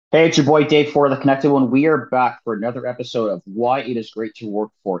Hey, it's your boy Dave for the Connected One. We are back for another episode of Why It Is Great to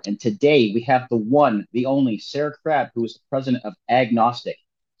Work For. And today we have the one, the only Sarah Crabb, who is the president of Agnostic.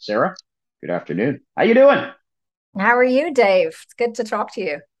 Sarah, good afternoon. How you doing? How are you, Dave? It's good to talk to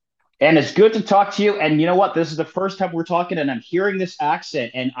you. And it's good to talk to you. And you know what? This is the first time we're talking, and I'm hearing this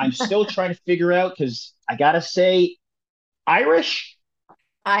accent, and I'm still trying to figure out because I gotta say, Irish.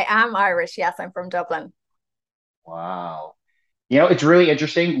 I am Irish. Yes, I'm from Dublin. Wow. It's really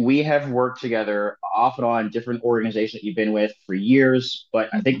interesting. We have worked together off and on different organizations that you've been with for years, but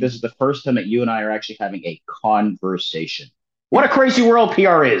I think Mhm. this is the first time that you and I are actually having a conversation. What a crazy world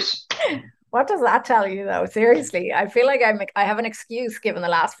PR is. What does that tell you, though? Seriously, I feel like I have an excuse given the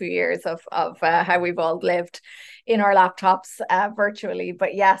last few years of how we've all lived in our laptops virtually.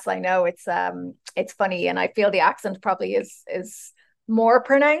 But yes, I know it's funny, and I feel the accent probably is more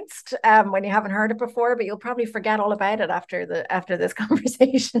pronounced when you haven't heard it before. But you'll probably forget all about it after this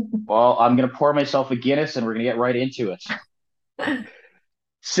conversation. Well, I'm going to pour myself a Guinness and we're going to get right into it.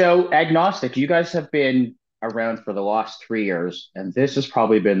 So, Agnostic, you guys have been around for the last 3 years, and this has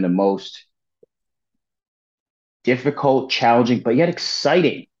probably been the most difficult, challenging, but yet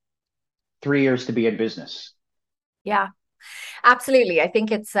exciting 3 years to be in business. Yeah, absolutely. I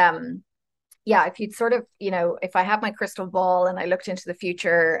think it's yeah, if you'd sort of, if I have my crystal ball and I looked into the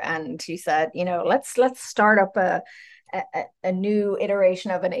future and you said, let's start up a new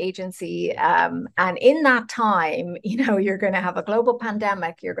iteration of an agency, and in that time, you're going to have a global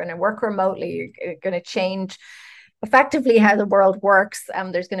pandemic, you're going to work remotely, you're going to change effectively how the world works.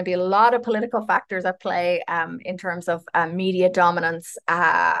 There's going to be a lot of political factors at play in terms of media dominance.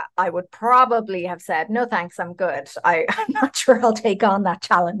 I would probably have said, no, thanks, I'm good. I'm not sure I'll take on that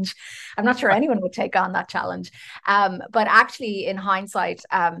challenge. I'm not sure anyone would take on that challenge. But actually, in hindsight,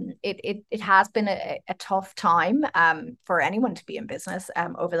 it has been a tough time for anyone to be in business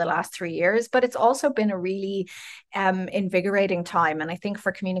over the last 3 years, but it's also been a really invigorating time. And I think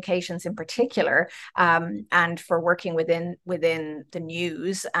for communications in particular, and for working within the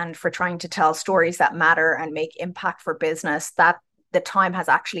news and for trying to tell stories that matter and make impact for business, that the time has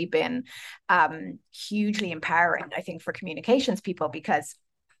actually been hugely empowering, I think, for communications people, because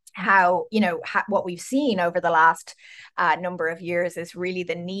what we've seen over the last number of years is really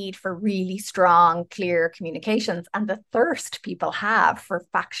the need for really strong, clear communications and the thirst people have for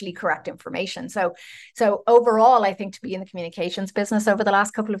factually correct information. So overall, I think to be in the communications business over the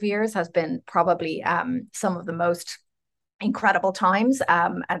last couple of years has been probably some of the most incredible times,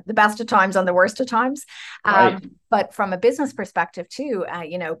 at the best of times and the worst of times. Right. But from a business perspective too,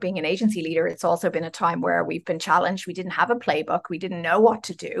 being an agency leader, it's also been a time where we've been challenged. We didn't have a playbook. We didn't know what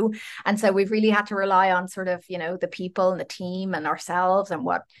to do. And so we've really had to rely on sort of, the people and the team and ourselves and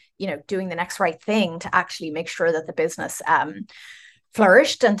doing the next right thing to actually make sure that the business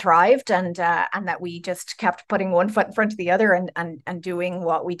flourished and thrived, and that we just kept putting one foot in front of the other and doing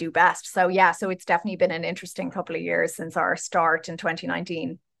what we do best. So yeah, so it's definitely been an interesting couple of years since our start in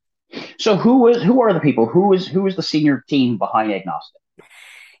 2019. So who are the people? Who is the senior team behind Agnostic?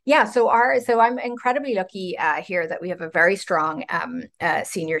 Yeah, so I'm incredibly lucky here that we have a very strong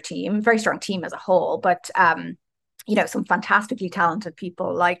senior team, very strong team as a whole, but some fantastically talented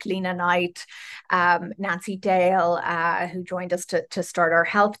people like Lena Knight, Nancy Dale, who joined us to start our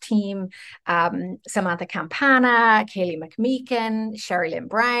health team, Samantha Campana, Kaylee McMeekin, Sherry Lynn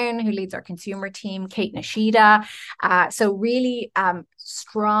Brown, who leads our consumer team, Kate Nishida. So really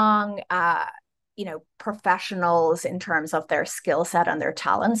strong, professionals in terms of their skill set and their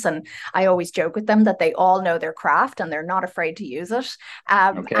talents. And I always joke with them that they all know their craft and they're not afraid to use it.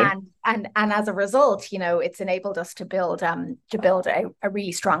 Okay. And as a result, it's enabled us to build a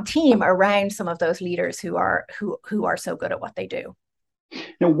really strong team around some of those leaders who are so good at what they do.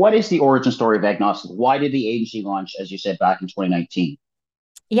 Now, what is the origin story of Agnostic? Why did the agency launch, as you said, back in 2019?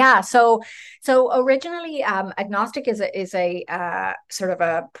 Yeah, so originally, Agnostic is a sort of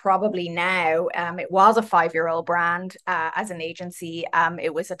a probably now, it was a 5-year-old brand as an agency.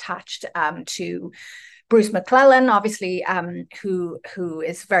 It was attached to Bruce McClellan, obviously, who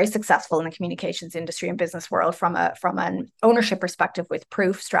is very successful in the communications industry and business world from an ownership perspective with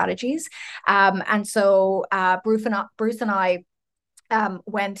Proof Strategies. And so Bruce and I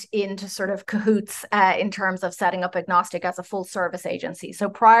went into sort of cahoots in terms of setting up Agnostic as a full service agency. So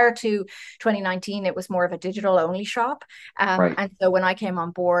prior to 2019, it was more of a digital only shop. Right. And so when I came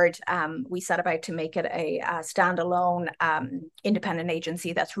on board, we set about to make it a standalone independent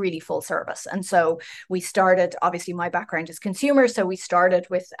agency that's really full service. And so we started, obviously, my background is consumer. So we started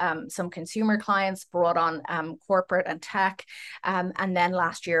with some consumer clients, brought on corporate and tech. And then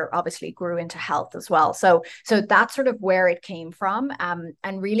last year, obviously, grew into health as well. So that's sort of where it came from.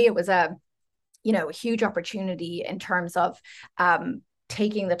 And really it was a huge opportunity in terms of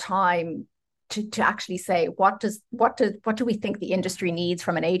taking the time to actually say what do we think the industry needs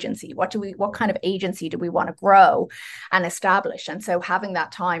from an agency, what kind of agency do we want to grow and establish. And so having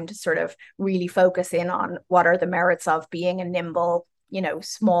that time to sort of really focus in on what are the merits of being a nimble,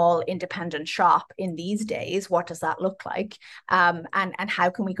 small independent shop in these days, what does that look like, and how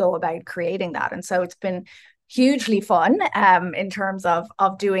can we go about creating that. And so it's been hugely fun in terms of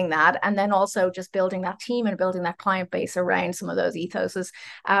doing that, and then also just building that team and building that client base around some of those ethoses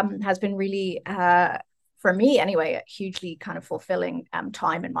has been really for me anyway a hugely kind of fulfilling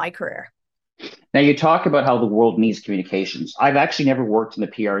time in my career. Now, you talk about how the world needs communications. I've actually never worked in the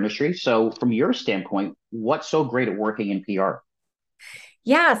PR industry. So, from your standpoint, what's so great at working in PR?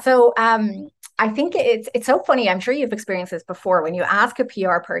 Yeah, so I think it's so funny. I'm sure you've experienced this before. When you ask a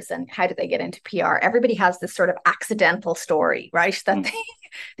PR person how did they get into PR, everybody has this sort of accidental story, right? That Mm.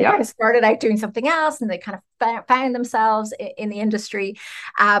 they kind Yeah. of started out doing something else and they kind of found themselves in the industry.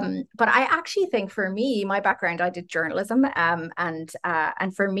 But I actually think for me, my background, I did journalism, and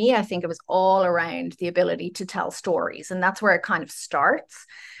for me, I think it was all around the ability to tell stories, and that's where it kind of starts.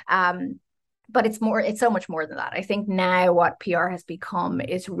 Um, but it's so much more than that. I think now what PR has become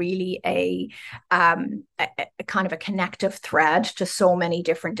is really a kind of a connective thread to so many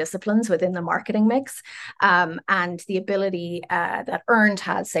different disciplines within the marketing mix, and the ability that earned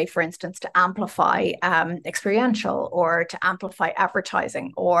has, say for instance, to amplify experiential or to amplify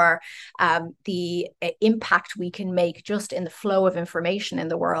advertising, or the impact we can make just in the flow of information in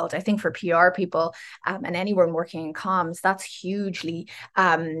the world. I think for PR people and anyone working in comms, that's hugely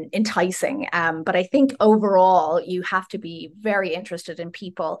enticing. But I think overall, you have to be very interested in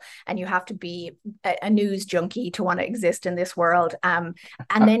people, and you have to be a news junkie to want to exist in this world. And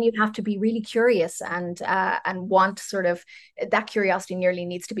then you have to be really curious and want sort of that curiosity nearly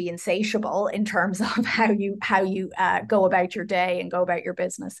needs to be insatiable in terms of how you go about your day and go about your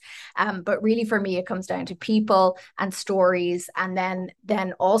business. But really, for me, it comes down to people and stories, and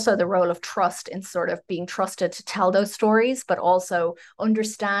then also the role of trust in sort of being trusted to tell those stories, but also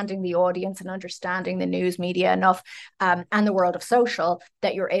understanding the audience and understanding the news media enough, and the world of social,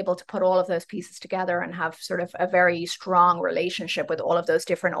 that you're able to put all of those pieces together and have sort of a very strong relationship with all of those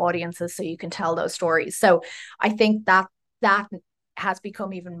different audiences so you can tell those stories. So I think that has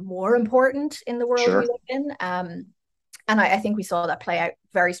become even more important in the world we Sure. live in. And I think we saw that play out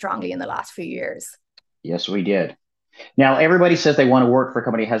very strongly in the last few years. Yes, we did. Now, everybody says they want to work for a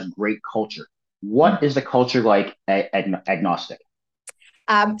company that has great culture. What is the culture like at Agnostic?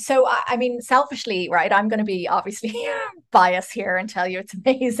 So I mean, selfishly, right, I'm going to be obviously biased here and tell you it's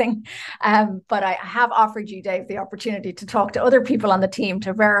amazing. But I have offered you, Dave, the opportunity to talk to other people on the team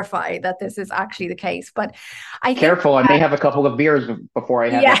to verify that this is actually the case. But I think, Careful, I may have a couple of beers before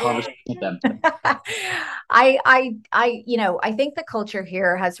I have that yeah. conversation with them. I think the culture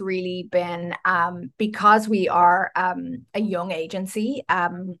here has really been, because we are a young agency.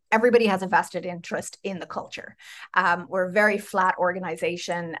 Everybody has a vested interest in the culture. We're a very flat organization.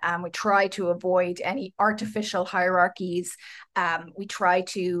 We try to avoid any artificial hierarchies. We try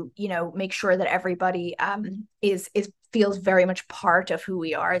to, make sure that everybody is feels very much part of who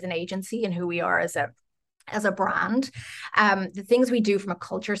we are as an agency and who we are as a brand. The things we do from a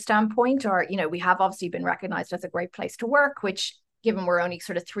culture standpoint are, we have obviously been recognized as a great place to work, which, given we're only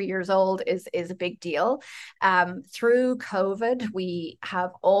sort of 3 years old, is a big deal. Through COVID, we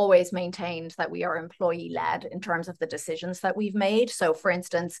have always maintained that we are employee led in terms of the decisions that we've made. So, for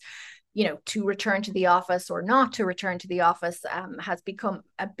instance, to return to the office or not to return to the office has become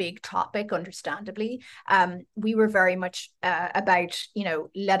a big topic, understandably. We were very much about,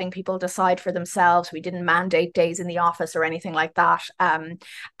 letting people decide for themselves. We didn't mandate days in the office or anything like that.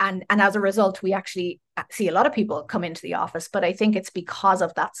 And as a result, we actually see a lot of people come into the office, but I think it's because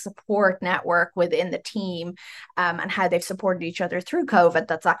of that support network within the team, and how they've supported each other through COVID,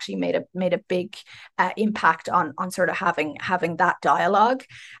 that's actually made a big impact on sort of having that dialogue.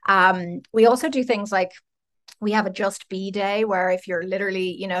 We also do things like we have a just be day, where if you're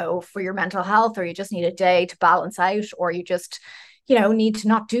literally, for your mental health, or you just need a day to balance out, or you just need to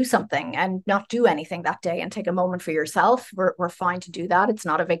not do something and not do anything that day and take a moment for yourself, we're fine to do that. It's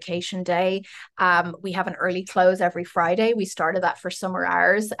not a vacation day. We have an early close every Friday. We started that for summer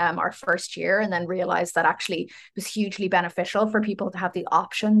hours our first year, and then realized that actually it was hugely beneficial for people to have the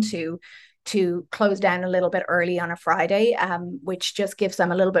option to close down a little bit early on a Friday, which just gives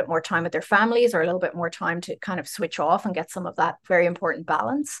them a little bit more time with their families, or a little bit more time to kind of switch off and get some of that very important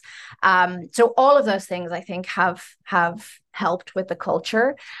balance. So all of those things, I think, have helped with the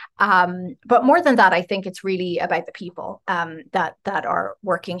culture. But more than that, I think it's really about the people that are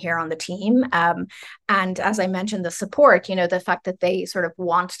working here on the team. And as I mentioned, the support, the fact that they sort of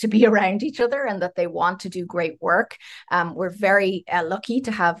want to be around each other and that they want to do great work. We're very lucky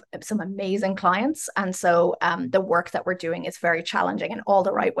to have some amazing clients. And so the work that we're doing is very challenging in all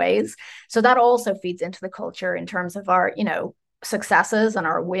the right ways. So that also feeds into the culture in terms of our, successes and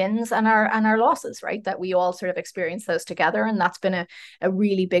our wins and our losses, right? That we all sort of experience those together. And that's been a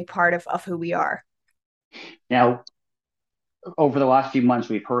really big part of who we are. Now, over the last few months,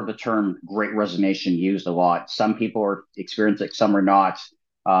 we've heard the term great resignation used a lot. Some people are experiencing it, some are not.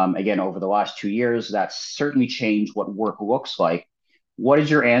 Again, over the last 2 years, that's certainly changed what work looks like. What is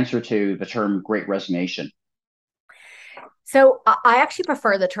your answer to the term great resignation? So I actually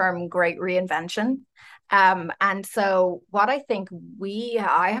prefer the term great reinvention. And so what I think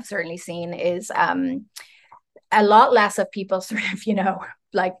I have certainly seen is a lot less of people sort of,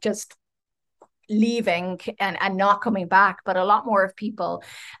 like just leaving and not coming back, but a lot more of people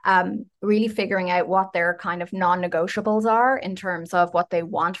really figuring out what their kind of non-negotiables are in terms of what they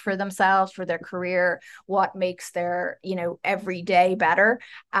want for themselves, for their career, what makes their, every day better.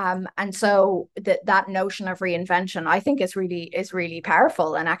 And so that notion of reinvention, I think is really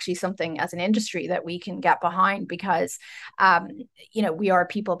powerful and actually something as an industry that we can get behind because, we are a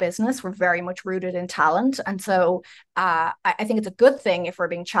people business. We're very much rooted in talent. And so I think it's a good thing if we're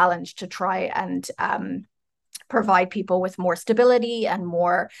being challenged to try and provide people with more stability and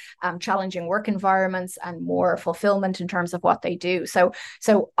more challenging work environments and more fulfillment in terms of what they do. So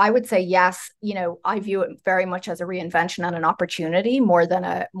I would say yes. I view it very much as a reinvention and an opportunity more than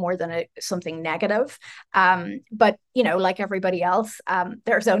a something negative. But like everybody else,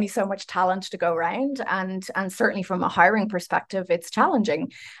 there's only so much talent to go around, and certainly from a hiring perspective, it's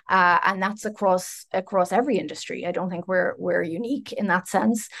challenging, and that's across every industry. I don't think we're unique in that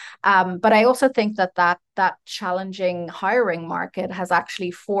sense. But I also think that challenging hiring market has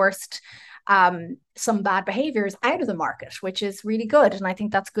actually forced some bad behaviors out of the market, which is really good. And I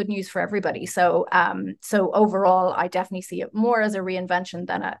think that's good news for everybody. So overall, I definitely see it more as a reinvention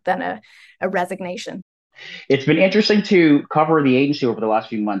than a resignation. It's been interesting to cover the agency over the last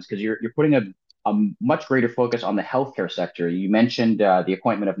few months because you're putting a much greater focus on the healthcare sector. You mentioned the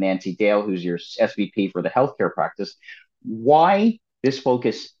appointment of Nancy Dale, who's your SVP for the healthcare practice. Why this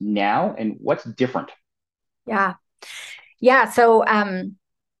focus now, and what's different? Yeah. Yeah. So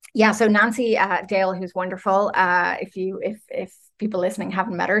Nancy Dale, who's wonderful. If people listening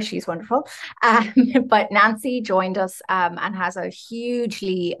haven't met her, she's wonderful. Um, but Nancy joined us and has a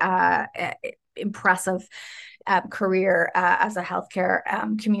hugely impressive career as a healthcare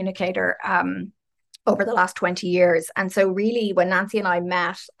communicator. Over the last 20 years. And so really when Nancy and I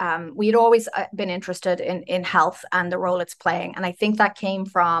met, we had always been interested in health and the role it's playing. And I think that came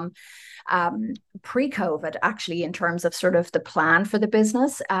from pre-COVID, actually, in terms of sort of the plan for the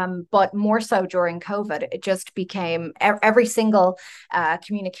business. But more so during COVID, it just became every single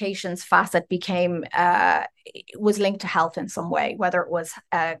communications facet became was linked to health in some way, whether it was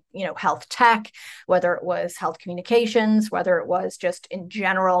health tech, whether it was health communications, whether it was just in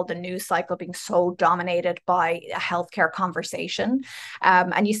general the news cycle being so dominated by a healthcare conversation.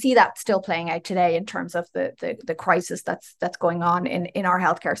 And you see that still playing out today in terms of the crisis that's going on in our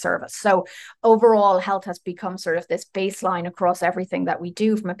healthcare service. So overall, health has become sort of this baseline across everything that we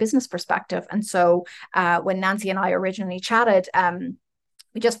do from a business perspective. And so when Nancy and I originally chatted,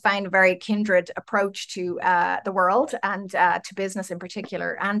 we just found a very kindred approach to the world and to business in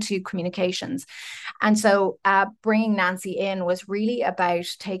particular and to communications. And so bringing Nancy in was really about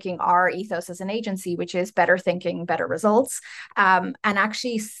taking our ethos as an agency, which is better thinking, better results, and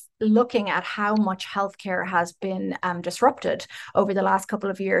actually looking at how much healthcare has been disrupted over the last couple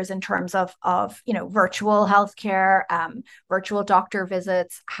of years in terms of virtual healthcare, virtual doctor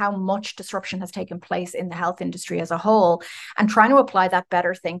visits, how much disruption has taken place in the health industry as a whole, and trying to apply that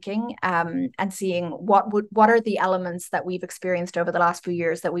better thinking and seeing what are the elements that we've experienced over the last few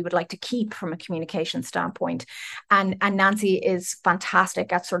years that we would like to keep from a communication standpoint. And Nancy is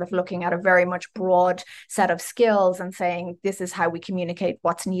fantastic at sort of looking at a very much broad set of skills and saying this is how we communicate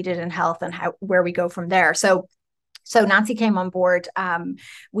what's needed in health and where we go from there. So Nancy came on board.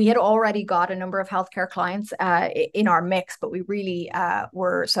 We had already got a number of healthcare clients in our mix, but we really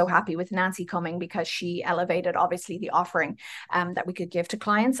were so happy with Nancy coming because she elevated, obviously, the offering that we could give to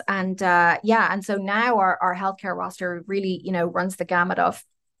clients. And and so now our healthcare roster really, runs the gamut of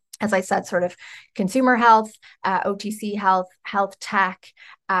as I said, sort of consumer health, OTC health, health tech,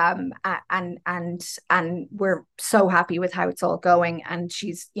 and we're so happy with how it's all going. And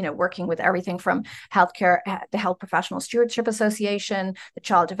she's working with everything from healthcare, the Health Professional Stewardship Association, the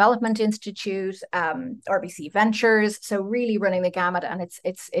Child Development Institute, RBC Ventures. So really running the gamut, and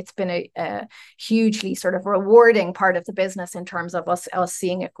it's been a hugely sort of rewarding part of the business in terms of us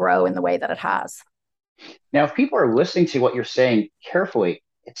seeing it grow in the way that it has. Now, if people are listening to what you're saying carefully,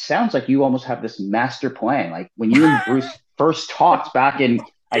 it sounds like you almost have this master plan. Like when you and Bruce first talked back in,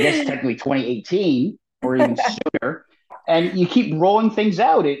 I guess, technically 2018 or even sooner, and you keep rolling things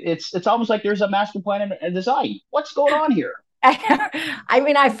out. It's almost like there's a master plan and a design. What's going on here? I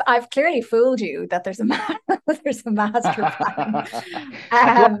mean, I've clearly fooled you that there's a master plan. I feel like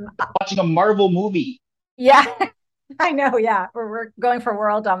Um, I'm watching a Marvel movie. yeah, I know. Yeah, we're going for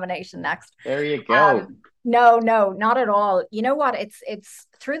world domination next. There you go. No, no, not at all. You know what? It's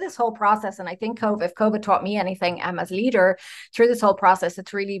through this whole process, and I think if COVID taught me anything, as leader, through this whole process,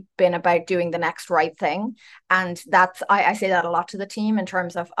 it's really been about doing the next right thing, and I say that a lot to the team in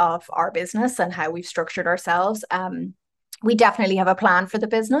terms of our business and how we've structured ourselves. We definitely have a plan for the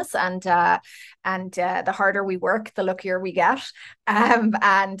business, and the harder we work, the luckier we get. And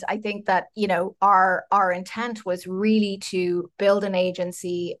I think that our intent was really to build an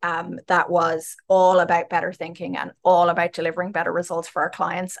agency that was all about better thinking and all about delivering better results for our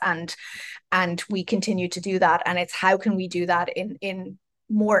clients, and we continue to do that. And it's how can we do that in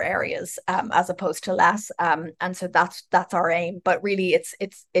more areas as opposed to less. And so that's our aim. But really,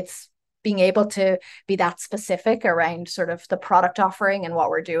 it's being able to be that specific around sort of the product offering and what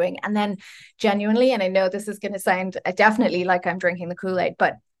we're doing. And then genuinely, and I know this is going to sound definitely like I'm drinking the Kool-Aid,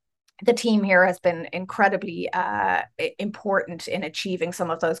 but the team here has been incredibly important in achieving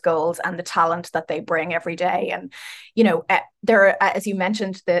some of those goals and the talent that they bring every day. And there, as you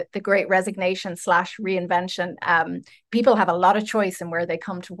mentioned, the great resignation slash reinvention. People have a lot of choice in where they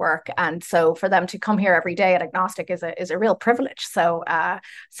come to work, and so for them to come here every day at Agnostic is a real privilege. So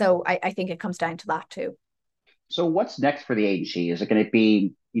I think it comes down to that too. So what's next for the agency? Is it going to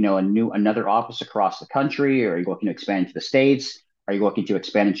be, another office across the country, or are you looking to expand to the States? Are you looking to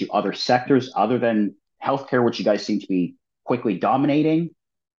expand into other sectors other than healthcare, which you guys seem to be quickly dominating?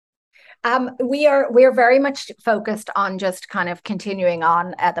 We're very much focused on just kind of continuing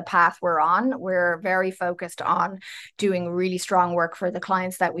on the path we're on. We're very focused on doing really strong work for the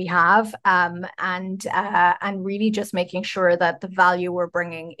clients that we have, and really just making sure that the value we're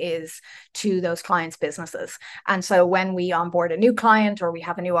bringing is to those clients' businesses. And so when we onboard a new client or we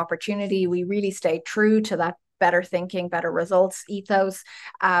have a new opportunity, we really stay true to that better thinking, better results ethos,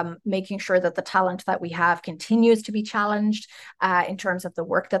 making sure that the talent that we have continues to be challenged in terms of the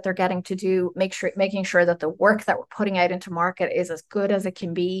work that they're getting to do, making sure that the work that we're putting out into market is as good as it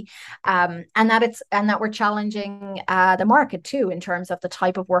can be, and that we're challenging the market too in terms of the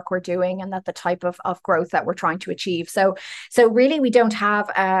type of work we're doing and that the type of growth that we're trying to achieve. So really, we don't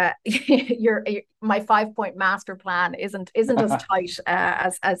have my 5 point master plan isn't as tight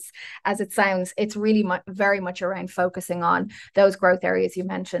as it sounds. It's really very much around focusing on those growth areas you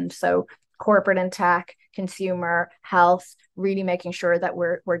mentioned. So corporate and tech, consumer, health, really making sure that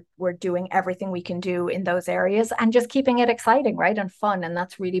we're doing everything we can do in those areas and just keeping it exciting, right, and fun. And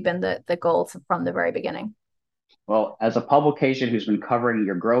that's really been the goals from the very beginning. Well, as a publication who's been covering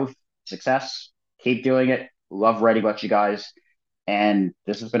your growth, success, keep doing it. Love writing about you guys. And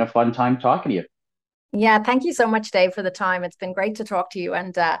this has been a fun time talking to you. Yeah, thank you so much, Dave, for the time. It's been great to talk to you,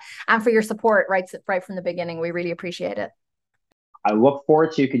 and for your support right from the beginning. We really appreciate it. I look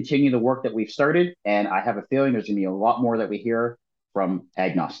forward to continue the work that we've started, and I have a feeling there's going to be a lot more that we hear from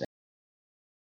Agnostic.